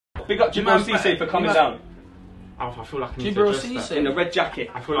Big up Jibril Cisse for coming down. I feel like I need to address that. In the red jacket.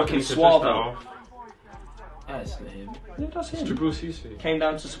 I feel like I need to suave. That's him. Yeah, that's him. Jibril Cisse. Came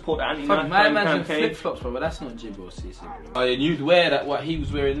down to support the My anti-knife man's in campaign. flip-flops, bro, but that's not Jibril Cisse, bro. Oh, yeah, you'd wear that, what he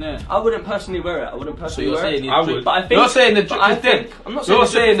was wearing there. I wouldn't personally wear it. I wouldn't personally wear it. I would. But I think, you're saying the drip is dead. I'm not You're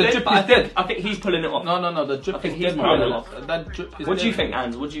saying the drip is dead. I think he's pulling it off. No, the drip is dead, man. That drip is What do you dead. think,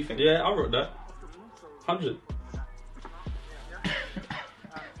 Ange? What do you think? Yeah, I wrote that. 100.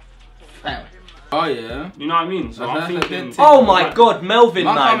 Oh yeah. You know what I mean? So I'm thinking. Oh my God, Melvin,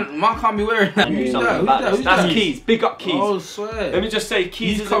 man. Man can't be wearing that. That's Keys. Big up Keys. Oh, swear. Let me just say,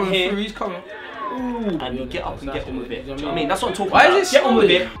 Keys He's is coming here. through. He's coming. Ooh, and you get up and get on with it. Do you know what I mean? That's what I'm talking Why about. is it Get on with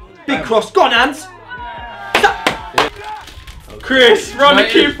it. Big cross. Go on, Ange. Chris, run the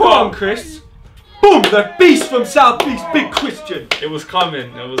keep on, Chris. Boom, the beast from South East, Big Christian. It was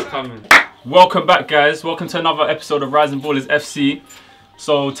coming. It was coming. Welcome back, guys. Welcome to another episode of Rising Ballers FC.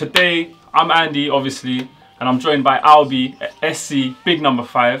 So today, I'm Andy, obviously, and I'm joined by Albi, SC, big number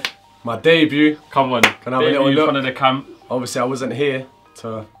 5. My debut. Come on, Can I have a little in look? front of the cam. Obviously, I wasn't here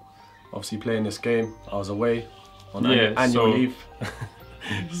to obviously play in this game. I was away on annual so leave.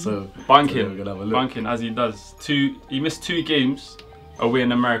 So Bunking, we're gonna have a look. bunking as he does. He missed 2 games away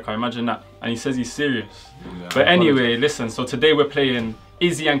in America. Imagine that, and he says he's serious. Yeah, But anyway, listen. So today we're playing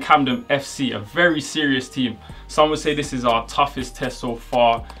Izzy and Camden FC, a very serious team. Some would say this is our toughest test so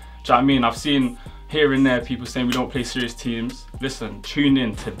far. Do you know what I mean? I've seen here and there people saying we don't play serious teams. Listen, tune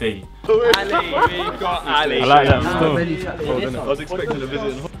in today. Ali, we got Ali. I like that. I was expecting a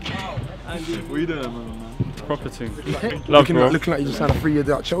visit. What are you doing, man? Proper thing. Love, bro. Looking like you just had a 3-year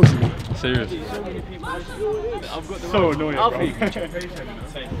deal at Chelsea. Serious. So annoying, bro.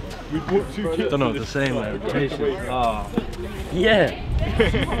 We bought 2 kits. Don't know what to say, man. Oh. Yeah.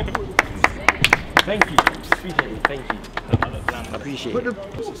 Thank you. Thank you. I appreciate it.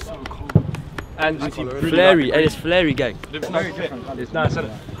 And flary, and it's flary, gang. It's nice, isn't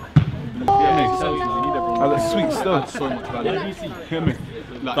it? I look sweet still. Get me.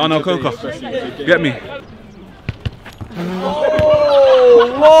 Dano Coca. Get me.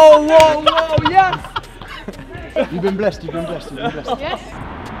 Whoa, yes! You've been blessed, you've been blessed, you've been blessed. Yes.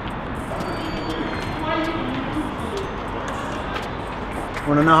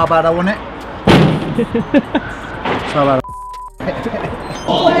 Wanna know how bad I want it? It's not bad.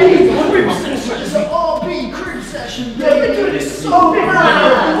 It's an RB crew session, baby. We're doing this so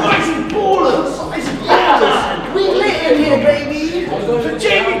proud. Rising ballers. We lit in here, baby. For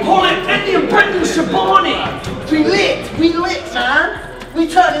Jamie Pollock and the Brendan Shabani. We lit, man. We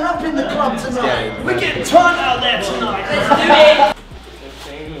turning up in the club tonight. We're getting turned out there tonight. Let's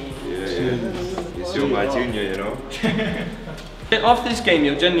do it. You're still my junior, you know. After this game,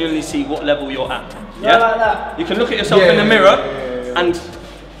 you'll genuinely see what level you're at. Yeah, like that. You can look at yourself in the mirror, and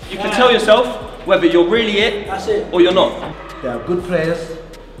you can tell yourself whether you're really it or you're not. They are good players.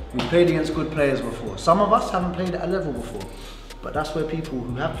 We've played against good players before. Some of us haven't played at a level before. But that's where people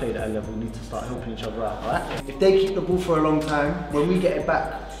who have played at a level need to start helping each other out, right? If they keep the ball for a long time, when we get it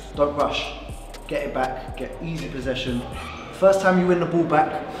back, don't rush. Get it back, get easy possession. First time you win the ball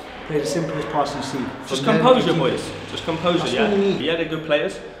back, play the simplest pass you see. Just composure, boys. Just composure, yeah? Yeah, they're good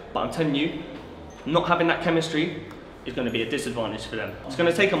players, but I'm telling you, not having that chemistry is going to be a disadvantage for them. It's going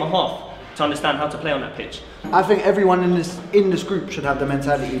to take them a half to understand how to play on that pitch. I think everyone in this group should have the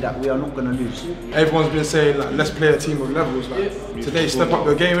mentality that we are not going to lose. Everyone's been saying like, let's play a team of levels. Like today, step up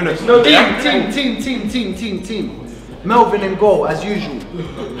your game, innit? No, team. Melvin in goal as usual.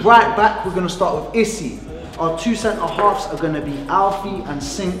 Right back, we're going to start with Izzy. Our 2 centre halves are going to be Alfie and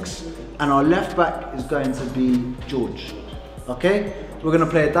Sinks, and our left back is going to be George. Okay? We're going to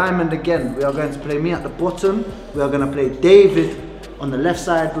play a diamond again. We are going to play me at the bottom. We are going to play David on the left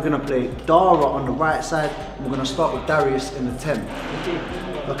side. We're going to play Dara on the right side. And we're going to start with Darius in the 10.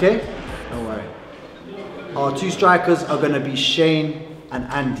 Okay? Don't worry. Our 2 strikers are going to be Shane and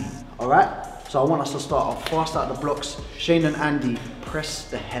Andy. Alright? So I want us to start off fast out the blocks. Shane and Andy, press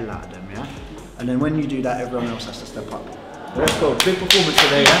the hell out of them, yeah? And then when you do that, everyone else has to step up. Let's go. Big performance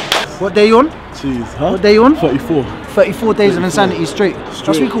today, yeah? What day you on? Jeez, huh? What day you on? 34. 34 days of insanity straight. That's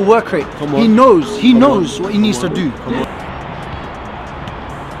what we call work rate. He knows what he needs to do.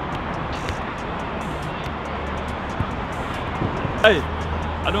 Hey,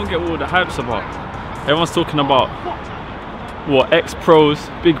 I don't get all the hypes about. Everyone's talking about what ex-pros,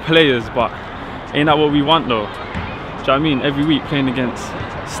 big players, but ain't that what we want though? Do you know what I mean? Every week playing against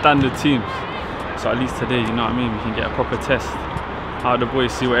standard teams. So at least today, you know what I mean, we can get a proper test out of the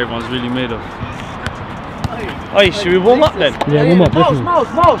boys, see what everyone's really made of. Hey, should we warm up then? Yeah, warm up.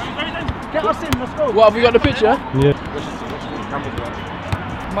 Miles, get us in, let's go. What, have we got the picture? Yeah.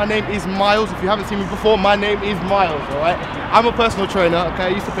 my name is Miles. If you haven't seen me before, my name is Miles, alright? I'm a personal trainer, okay? I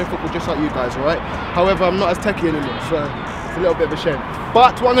used to play football just like you guys, alright? However, I'm not as techie anymore, so it's a little bit of a shame.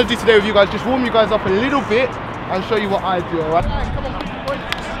 But what I'm going to do today with you guys, just warm you guys up a little bit and show you what I do, alright? Come on, boys.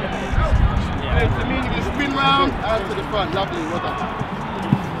 Immediately spin round and to the front. Lovely, well done.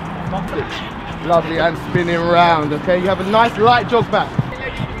 Lovely, and spinning round, okay? You have a nice light jog back.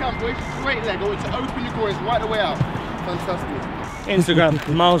 Leg you can, boys. Straight leg. I want to open your groins right the way out. Fantastic.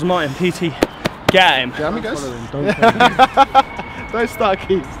 Instagram, Miles Martin, PT. Get at him. Yeah, guys. Don't start,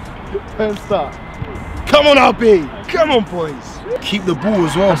 Keith. Don't start. Come on, RB. Come on, boys. Keep the ball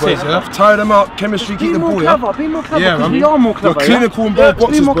as well, boys. Yeah? Tire them out. Chemistry, keep the ball. Be more clever, yeah, because we are more clever. We're clinical in both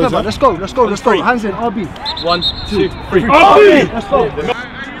boxes, be more boys. clever. Let's go. Hands in, RB. 1, 2, 3. RB! Let's go.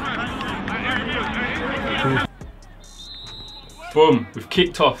 Boom, we've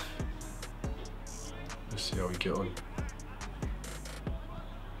kicked off. Let's see how we get on.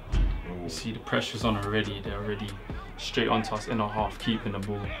 You see the pressure's on already. They're already straight onto us in our half, keeping the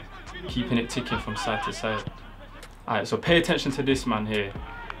ball, keeping it ticking from side to side. Alright, so pay attention to this man here,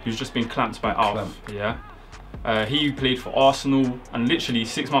 who's just been clamped by Alf. Yeah, he played for Arsenal, and literally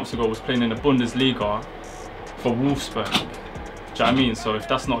 6 months ago was playing in the Bundesliga for Wolfsburg. Do you know what I mean? So if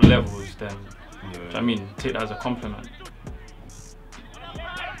that's not levels, then do you know what I mean, take that as a compliment.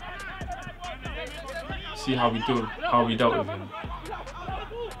 See how we dealt with him.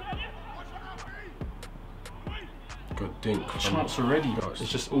 Good dink. Chance already. It's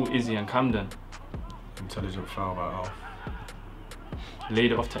just all Izzy and Camden. Intelligent foul by Alf.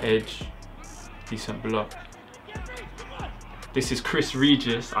 Laid it off to edge. Decent block. This is Chris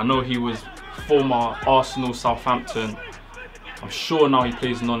Regis. I know he was former Arsenal, Southampton. I'm sure now he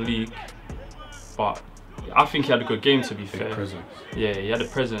plays non-league. But I think he had a good game, to be fair. Presence. Yeah, he had a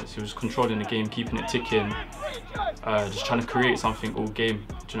presence. He was controlling the game, keeping it ticking. Just trying to create something all game.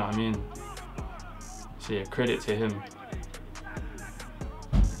 Do you know what I mean? So yeah, credit to him.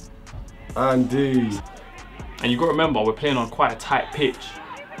 Andy. And you got to remember, we're playing on quite a tight pitch.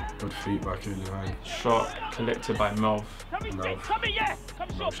 Good feet back in line. Shot collected by Melv.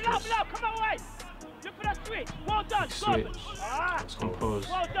 Switch. Let's compose.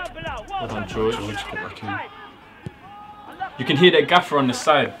 Well done, George. Get back in. You can hear that gaffer on the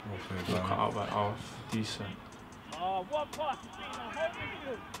side. Cut out by Alf. Decent.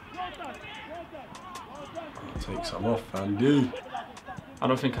 Take some off, Andy. I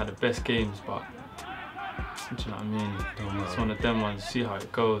don't think I had the best games, but do you know what I mean? It's one of them ones. See how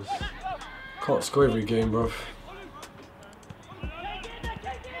it goes. Can't score every game, bruv.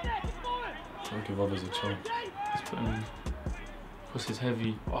 Don't give others a chance. Let's put him in. Plus he's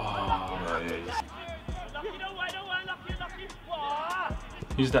heavy. Oh, yeah.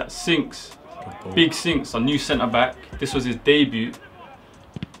 Who's that? Sinks. Big Sinks, our new centre back. This was his debut.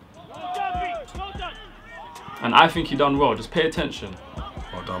 And I think he done well. Just pay attention.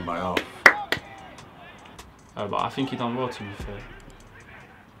 Well done by Alf. But I think he done well, to be fair.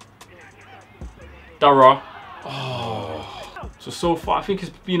 Dara. Oh. So far, I think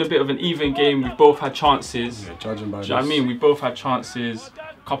it's been a bit of an even game. We've both had chances. Yeah, judging by this. Do you know what I mean? We both had chances.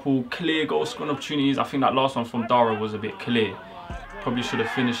 Couple clear goal scoring opportunities. I think that last one from Dara was a bit clear. Probably should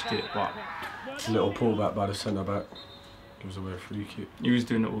have finished it, but little pullback by the centre back. Gives away a free kick. He was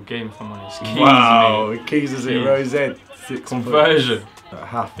doing it all game, if I'm honest. Keys, wow, mate. Keys is it, Rose Ed. 6 conversion.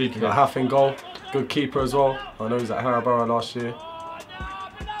 Half, half in goal. Good keeper as well. I know he's at Haraborough last year.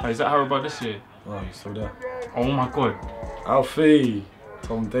 Oh, he's at Haraborough this year? Oh, he's still there. Oh my god. Alfie,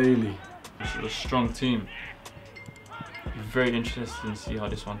 Tom Daly. This is a strong team. Very interested to see how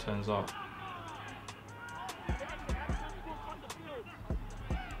this one turns out.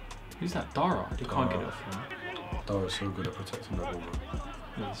 Who's that? Dara? They can't get it off him. Dara's so good at protecting the ball, man.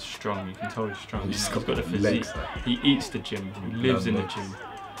 He's strong, you can tell he's strong. He's got the physique. Legs, he eats the gym, he lives in the gym.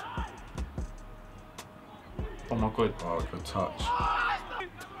 Oh my god. Oh, good touch.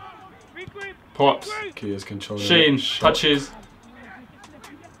 Pops. Kia's controlling. Shane touches.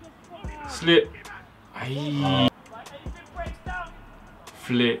 Slip. Aye.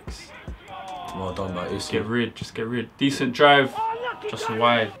 Flicks. Well done by Izzy. Get rid, just get rid. Decent drive, just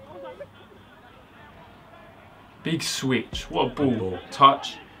wide. Big switch, what a ball.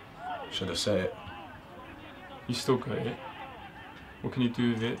 Touch. Should have said it. You still got it. What can you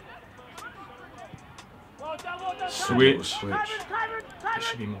do with it? Switch. There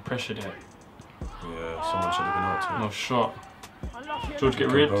should be more pressure there. Yeah, someone should have been out to it. No shot. George,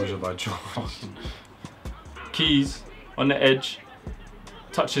 get rid. Composure by George. Keys on the edge.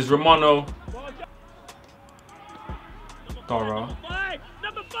 Touches Romano. Dara.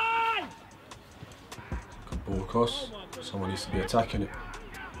 Good ball across. Someone needs to be attacking it.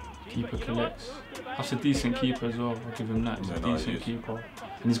 Keeper collects. That's a decent keeper as well. I'll give him that. He's a decent keeper.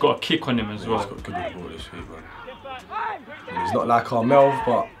 And he's got a kick on him as well. He's got good with the ball this week, man. He's not like our Melv,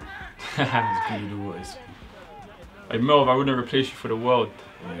 but he's good with the ball this week. Hey Melv, I wouldn't replace you for the world.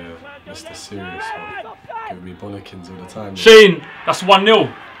 Yeah, Mr. Serious, man. Give me Bonnikins all the time. Shane, that's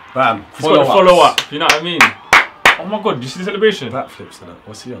 1-0. Bam. He's got the follow up, you know what I mean? Oh my god, do you see the celebration? Backflips and that.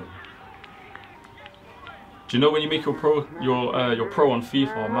 What's he on? Do you know when you make your pro on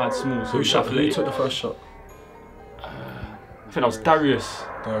FIFA, mad small? So Who took the first shot? I think that was Darius.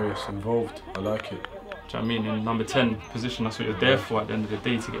 Darius involved. I like it. Do you know what I mean? In number 10 position, that's what you're there for at the end of the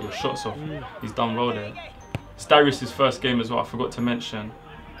day, to get your shots off. He's done well there. It's Darius' first game as well, I forgot to mention.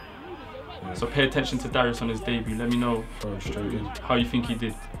 Yeah. So pay attention to Darius on his debut. Let me know how you think he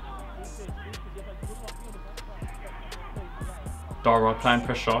did. Dara applying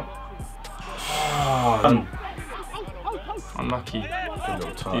pressure. Unlucky.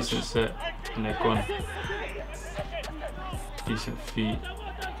 Decent set, and they're gone. Decent feet.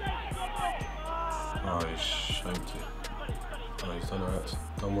 Oh, he's shanked it. Oh, he's done alright.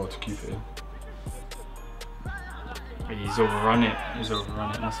 Done well to keep it in. He's overrun it. He's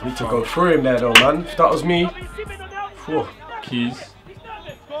overrun it. Need to go through him there though, man. If that was me. Whew. Keys.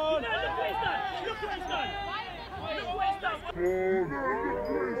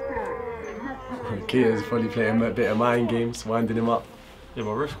 Kea's probably playing a bit of mind games, winding him up. Yeah,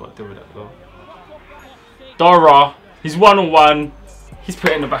 but Riff's got to deal with that though. Dara, he's 1-on-1. He's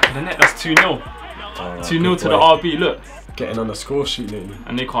put it in the back of the net. That's 2-0. 2-0 to the RB. Look. Getting on the score sheet lately.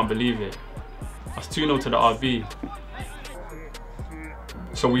 And they can't believe it. That's 2-0 to the RB.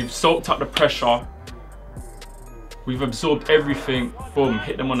 So we've soaked up the pressure. We've absorbed everything. Boom,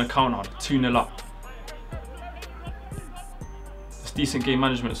 hit them on the counter. 2-0 up. It's decent game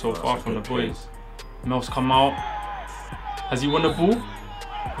management so far from the boys. Mel's come out. Has he won the ball?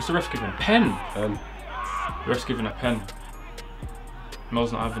 What's the ref giving? Pen. Pen. The ref's giving a pen.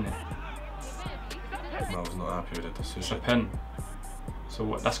 Mel's not having it. Mel's not happy with the decision. It's a pen. So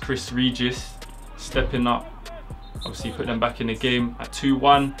what? That's Chris Regis stepping up. Obviously put them back in the game at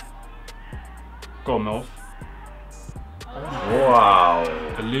 2-1. Go on, Melv. Wow.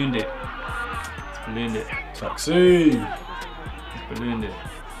 Ballooned it. Ballooned it. Taxi. Ballooned it.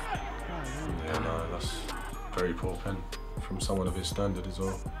 Yeah, no, that's very poor pen from someone of his standard as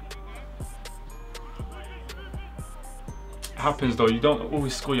well. It happens though, you don't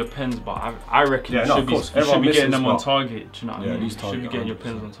always score your pens, but I reckon you should be getting them on target. Do you know what I mean? You should be getting your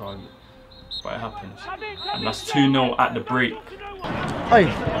pens on target. But it happens. And that's 2-0 at the break. Hey,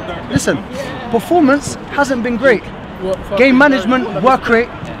 listen, performance hasn't been great. Game management, work rate,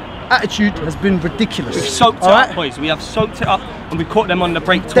 attitude has been ridiculous. We've soaked it up, boys. We have soaked it up and we caught them on the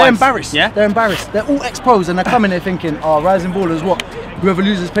break twice. They're embarrassed. Yeah? They're embarrassed. They're all ex-pros and they're coming there thinking, oh, rising ballers, what? Whoever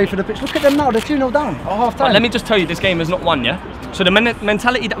loses pay for the pitch. Look at them now, they're 2-0 down at half time. But let me just tell you, this game is not won, yeah? So the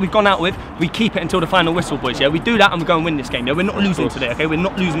mentality that we've gone out with, we keep it until the final whistle, boys, yeah? We do that and we go and win this game, yeah? We're not losing today, okay? We're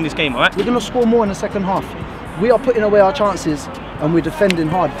not losing this game, alright? We're going to score more in the second half. We are putting away our chances and we're defending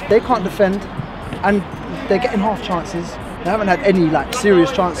hard. They can't defend and they're getting half chances. They haven't had any like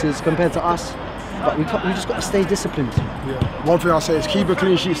serious chances compared to us. But we just got to stay disciplined. Yeah. One thing I'll say is keep a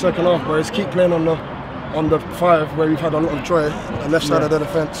clean sheet second half, boys. Keep playing on the 5 where we've had a lot of joy. The left side of the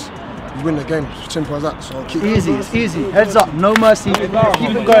defence. You win the game. Simple as that. So keep easy. It's easy. Heads up. No mercy. Keep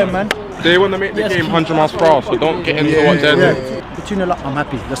it going, man. They want to make the game 100 miles per hour, so don't get into what they're doing. The 2-0 up. I'm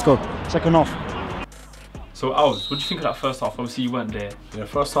happy. Let's go. Second half. So Alves, what do you think of that first half? Obviously you weren't there. Yeah,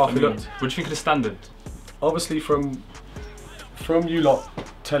 first half. What do you think of the standard? Obviously from you lot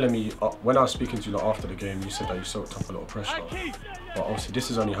telling me when I was speaking to you lot after the game, you said that you soaked up a lot of pressure. But obviously this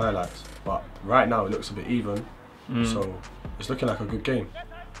is only highlights. But right now it looks a bit even, so it's looking like a good game.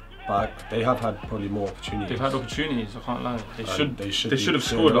 But they have had probably more opportunities. They've had opportunities. I can't lie. They should have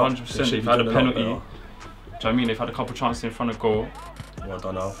scored 100%. They've had a penalty. Do you know what I mean? They've had a couple chances in front of goal. Well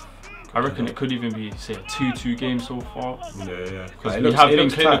done, Alf. I reckon it could even be, say, a 2-2 game so far. Yeah. Because we have been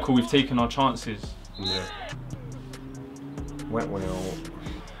clinical. We've taken our chances. Yeah. Went well.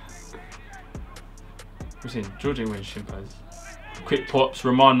 We're saying George ain't winning Shimpas. Quick pops,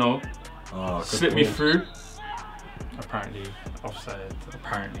 Romano. Slip me through. Apparently offside.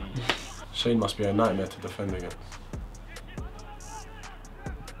 Apparently. Shane must be a nightmare to defend against.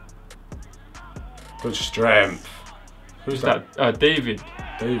 Good strength. Who's that? David.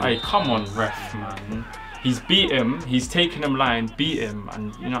 Hey, come on, ref, man. He's beat him. He's taken him line, beat him,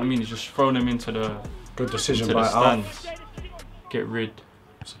 and you know what I mean. He's just thrown him into the decision into by the stands. Get rid.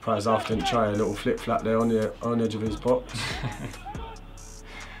 Surprised Alf didn't try a little flip flat there on the edge of his box.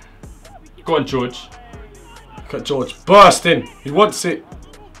 Go on, George. Look at George bursting. He wants it.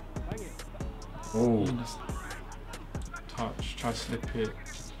 Oh. Touch, try to slip it.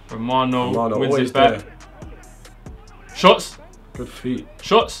 Romano wins always it back. there. Shots. Good feet.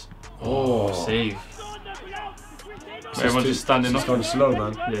 Shots. Oh, save. Everyone's just standing up. It's gone slow,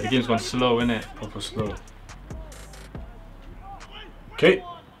 man. Yeah, the game's gone slow, innit? Proper slow. Okay.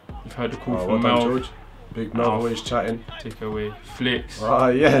 You've heard the call Well from done, Mel. George. Big Mel always chatting. Take away. Flicks. Ah,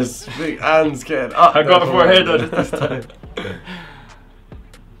 yes. Big hands getting up. I got for a head on it this time.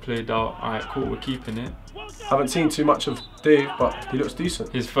 Played out. Alright, cool. We're keeping it. Haven't seen too much of Dave, but he looks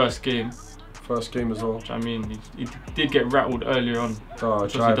decent. His first game. First game as well. Which, I mean, he did get rattled earlier on. Oh,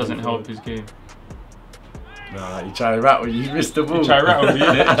 just it doesn't help his game. Nah, you try to rattle, you missed the ball. You try to rattle me,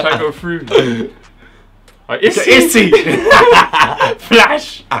 innit? You try to go through. Right, Izzy!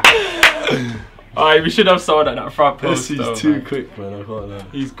 Flash! Alright, we should have someone at that front post. Izzy's too quick, man. I can't lie.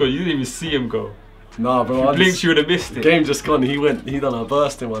 He's good. You didn't even see him go. Nah, bro. If you blinked, you would have missed it. Game just gone. He done a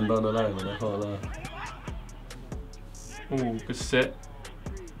bursting one down the line, man. I can't lie. Oh, good set.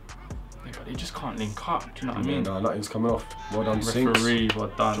 Yeah, but they just can't link up. Do you know what I mean? Nah, nothing's coming off. Well done, Referee, Sinks. well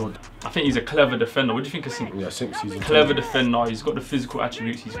done. I think he's a clever defender. What do you think of Sinks? Yeah, Sinks. He's clever defender. He's got the physical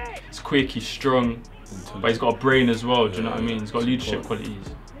attributes. He's quick. He's strong. But he's got a brain as well. Do you know what I mean? He's got leadership qualities.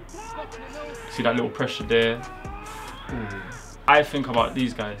 See that little pressure there. Ooh. I think about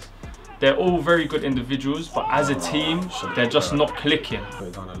these guys. They're all very good individuals, but as a team, they're just not clicking. Put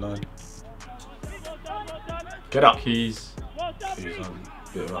it down the line. Get up. Keys. Keys on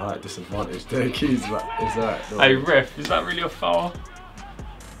a bit of a height disadvantage there. Keys, but is that? Hey ref, is that really a foul?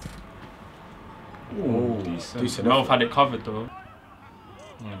 Ooh, decent. Melv had it covered though.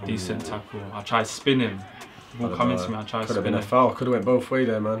 Yeah, decent tackle. I tried to spin him. Ball coming to me, I tried to spin him. Could have been a foul. Could have went both ways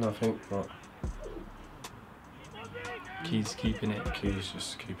there, man. I think. But Keys keeping it. Keys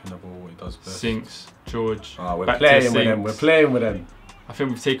just keeping the ball. He does best. Sinks, George. Ah, we're playing with them. We're playing with them. I think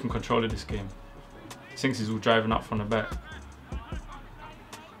we've taken control of this game. Sinks is all driving up from the back.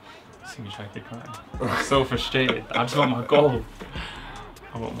 Sinks trying to kick out. I'm so frustrated. I just want my goal.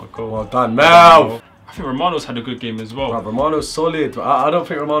 I want my goal. Well done, Mel. I think Romano's had a good game as well. Right, Romano's solid, but I don't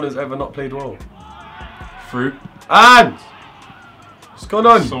think Romano's ever not played well. Through. And what's going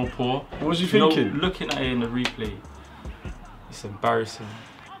on? So poor. What was you thinking? Looking at it in the replay, it's embarrassing.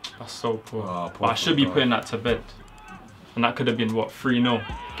 That's so poor. Oh, but I should be putting that to bed. And that could have been what, 3-0.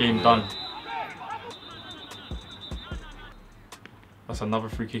 Game done. That's another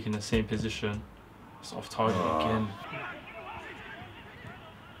free kick in the same position. It's off target again.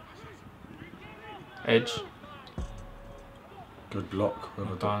 Edge. Good block.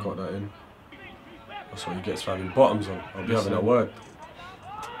 Whoever got that in. That's what he gets for having bottoms on. I'll be having a word.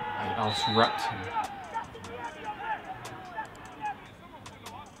 I also wrapped him.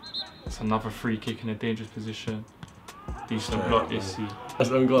 It's another free kick in a dangerous position. Decent block, Izzy. That's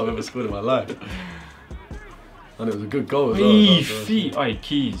the only goal I've ever scored in my life. And it was a good goal as well. Feet. Aye,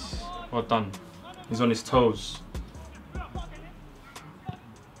 Keys. Well done. He's on his toes.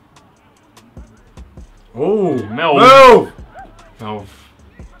 Oh, Melv. Melv.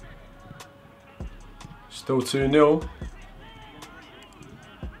 Still 2-0.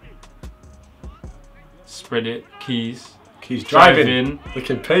 Spread it. Keys. Keys driving.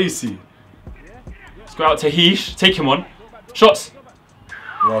 Looking pacey. Let's go out to Heesh. Take him on. Shots.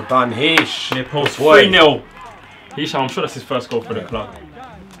 Well done, Heesh. Near post. 3-0. Heesh, I'm sure that's his first goal for the club.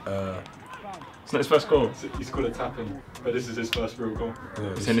 It's not his first goal. He's called a tap-in, but this is his first real goal.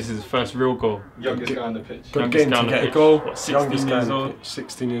 Yeah, he's saying this is his first real goal. Youngest guy on the pitch. Good game to get a goal. What, 16 years old?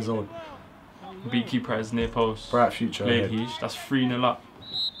 16 years old. Beat keeper at his near post. Bright future. Played Heesh. That's 3-0 up.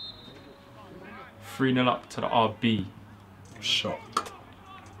 3-0 up to the RB. Shock.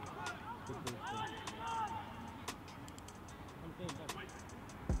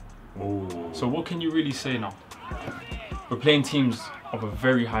 Ooh. So what can you really say now? We're playing teams of a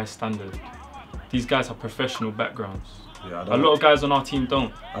very high standard. These guys have professional backgrounds. Yeah, a lot of guys on our team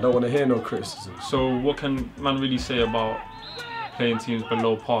don't. I don't want to hear no criticism. So what can man really say about playing teams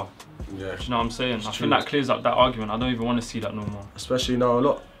below par? Yeah. Do you know what I'm saying? I think that clears up that argument. I don't even want to see that no more. Especially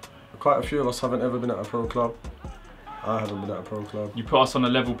now, quite a few of us haven't ever been at a pro club. I haven't been at a pro club. You put us on a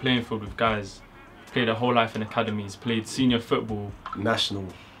level playing field with guys played their whole life in academies, played senior football, national,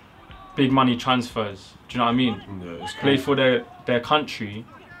 big money transfers. Do you know what I mean? Yeah, it's played for their country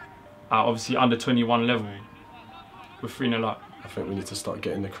at obviously under 21 level with 3-0 up. I think we need to start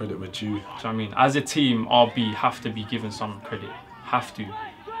getting the credit we're due. Do you know what I mean? As a team, RB have to be given some credit. Have to.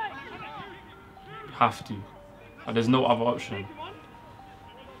 Have to. There's no other option.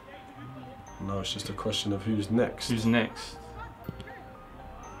 No, it's just a question of who's next. Who's next?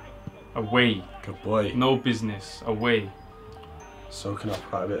 Away. Good boy. No business. Away. Soaking up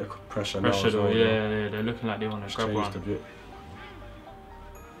quite a bit of pressure now. Pressure though, yeah, they're looking like they want to grab one. A bit.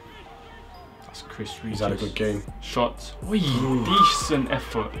 That's Chris Regis. He's had a good game. Shots. Decent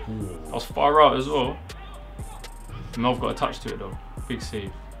effort. That was far out as well. Melv got a touch to it though. Big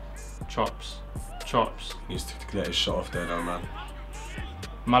save. Chops. Needs to get his shot off there though, man.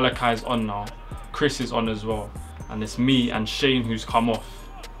 Malachi's on now. Chris is on as well. And it's me and Shane who's come off.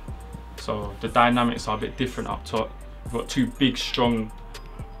 So the dynamics are a bit different up top. We've got two big, strong,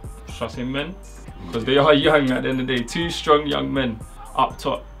 should I say men? Because they are young at the end of the day. Two strong young men up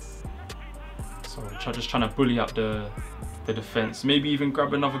top. So just trying to bully up the defence. Maybe even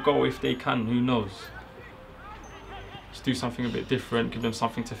grab another goal if they can, who knows. Just do something a bit different, give them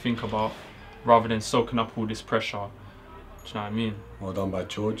something to think about, rather than soaking up all this pressure. Do you know what I mean? Well done by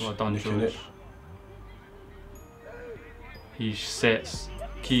George. Well done, George. He sets,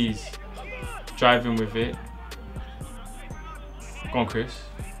 keys, driving with it. Go on, Chris.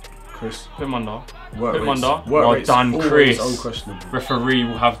 Put him under. Put him under. Well done, Chris. Referee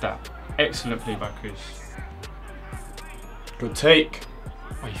will have that. Excellent play by Chris. Good take.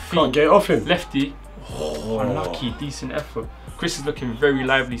 Can't get it off him. Lefty. Oh, unlucky. Decent effort. Chris is looking very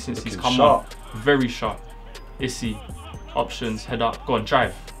lively since he's come on. Very sharp. Izzy. Options. Head up. Go on.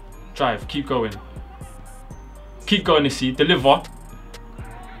 Drive. Drive. Keep going. Keep going, Izzy. Deliver.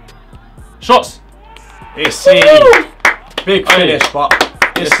 Shots. Izzy. Big finish, but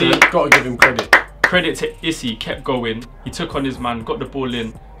Izzy, got to give him credit. Credit to Izzy. Kept going. He took on his man. Got the ball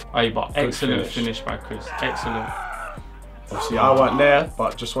in. But excellent finish by Chris. Excellent. Obviously, I weren't there,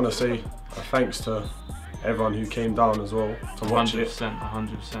 but just want to say thanks to everyone who came down as well to watch it.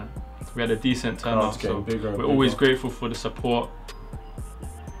 100%. We had a decent turnout, so we're always grateful for the support.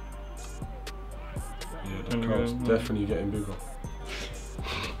 Yeah, the crowd's definitely getting bigger.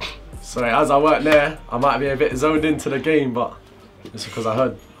 So as I weren't there, I might be a bit zoned into the game, but it's because I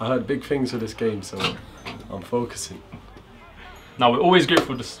heard big things for this game, so I'm focusing. Now, we're always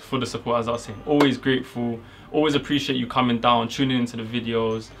grateful for the support, as I was saying. Always grateful. Always appreciate you coming down, tuning into the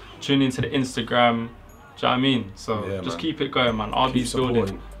videos, tuning into the Instagram. Do you know what I mean? So yeah, just keep it going, man. RB's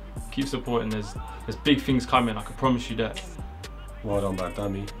building. Keep supporting. There's big things coming. I can promise you that. Well done by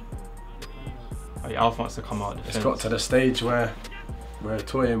Dammy. Alf wants to come out of the defense. It's got to the stage where we're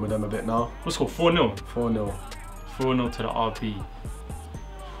toying with them a bit now. What's called 4-0? 4-0. 4-0 to the RB.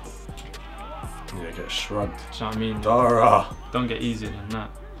 Yeah, get shrugged. Do you know what I mean? Dara. Don't get easier than that.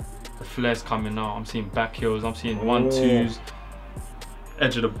 The flare's coming now. I'm seeing back heels. I'm seeing 1-2s.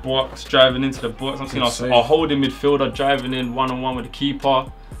 Edge of the box, driving into the box. I'm seeing our holding midfielder driving in one-on-one with the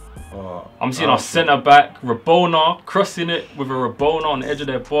keeper. I'm seeing our centre back, Rabona, crossing it with a Rabona on the edge of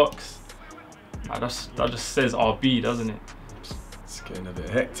their box. That just says RB, doesn't it? It's getting a bit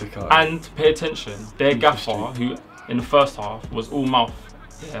hectic. And pay attention, their gaffer, who in the first half was all mouth,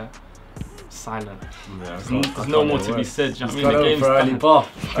 silent. Yeah, there's no more to be said. You know what I mean?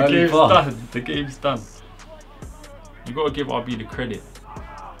 The game's done. The game's done. You gotta give RB the credit.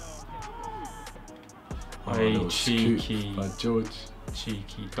 Hey, cheeky. By George.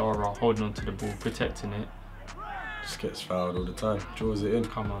 Cheeky. Dara holding on to the ball, protecting it. Just gets fouled all the time. Draws it in.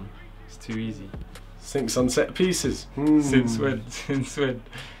 Come on. It's too easy. Sinks on set pieces. Since when? Since when?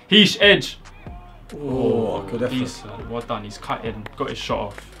 Heesh, edge. Oh, good effort. Well done. He's cut in, got his shot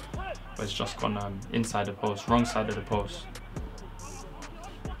off. But it's just gone inside the post, wrong side of the post.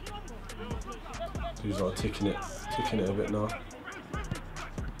 He's like ticking it a bit now.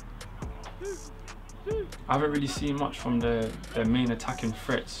 I haven't really seen much from their main attacking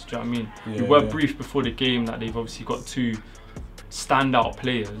threats. Do you know what I mean? Yeah, we were briefed before the game that they've obviously got two standout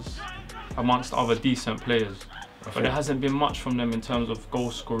players amongst other decent players. But there hasn't been much from them in terms of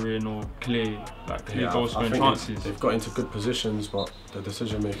goal scoring or clear goal scoring chances. They've got into good positions, but the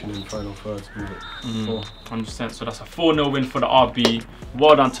decision making in the final third is poor. 100%. So that's a 4-0 win for the RB.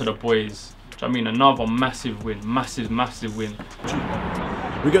 Well done to the boys. Do you know what I mean? Another massive win. Massive win.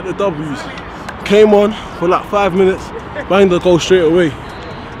 We get the W's. Came on for like 5 minutes, banged the goal straight away.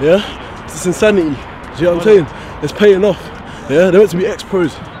 Yeah? It's insanity. Do you know what I'm saying? It's paying off. Yeah? They're meant to be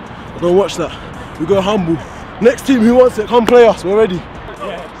ex-pros. Don't watch that. We go humble. Next team who wants it, come play us. We're ready.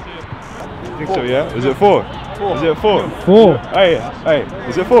 I think so, yeah? Is it 4? Is it 4? 4. Hey,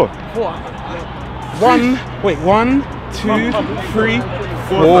 is it 4? 4. 1, 2, 3,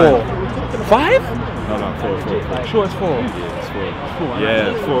 4. 5? No, 4. Sure, it's 4. Yeah,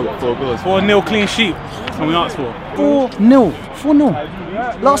 it's 4. Yeah, 4 goals. 4-0 clean sheet. And we asked for 4-0.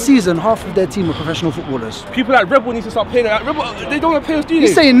 4-0. Last season, half of their team were professional footballers. People like Rebel need to start playing like Rebel. They don't want to pay us, do they?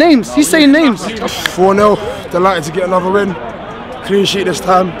 He's saying names. He's saying names. 4-0. Delighted to get another win. Clean sheet this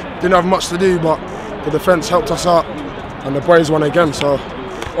time. Didn't have much to do, but the defence helped us out. and the boys won again. So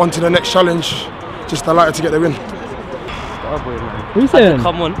on to the next challenge. Just delighted to get the win. Who's saying?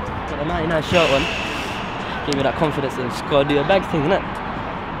 Come on, got the 99 shirt on. Give me that confidence and just gotta do a bag thing, innit?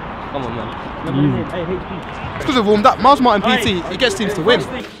 Come on, man. It's because we've warmed up. Miles Martin PT, he gets teams to win.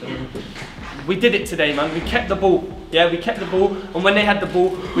 We did it today, man. We kept the ball. Yeah, we kept the ball, and when they had the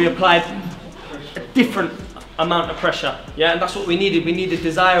ball, we applied a different amount of pressure. Yeah, and that's what we needed. We needed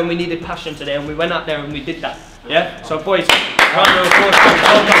desire and we needed passion today, and we went out there and we did that. Yeah. So, boys, round of applause.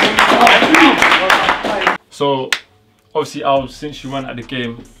 So, obviously, Al, since you weren't at the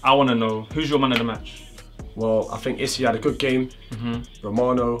game, I want to know who's your man of the match. Well, I think Izzy had a good game.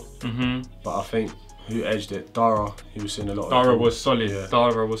 Romano, but I think who edged it? Dara. He was seeing a lot. Dara was solid. Yeah.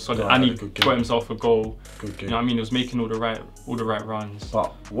 Dara was solid, and he got himself a goal. Good game. You know what I mean? He was making all the right runs.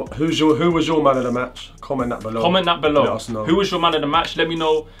 But who was your man of the match? Comment that below. Comment that below. Let us know. Who was your man of the match? Let me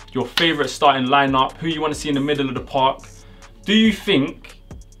know your favourite starting lineup. Who you want to see in the middle of the park? Do you think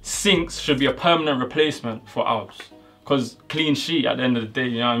Sinks should be a permanent replacement for Alves? Because clean sheet at the end of the day,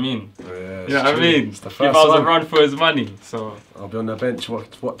 you know what I mean? Yeah, you know what I mean? It's the first Give Alves a run for his money. So I'll be on the bench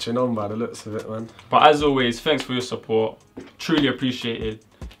watching on by the looks of it, man. But as always, thanks for your support. Truly appreciated.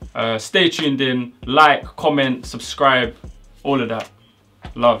 Stay tuned in. Like, comment, subscribe, all of that.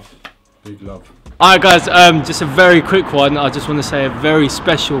 Love. Big love. Alright guys, just a very quick one. I just want to say a very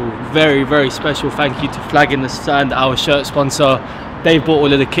special, very special thank you to Flag in the Sand, our shirt sponsor. They bought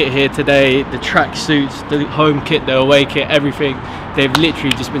all of the kit here today, the track suits, the home kit, the away kit, everything. They've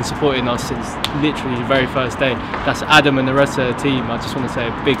literally just been supporting us since literally the very first day. That's Adam and the rest of the team. I just want to say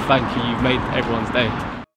a big thank you. You've made everyone's day.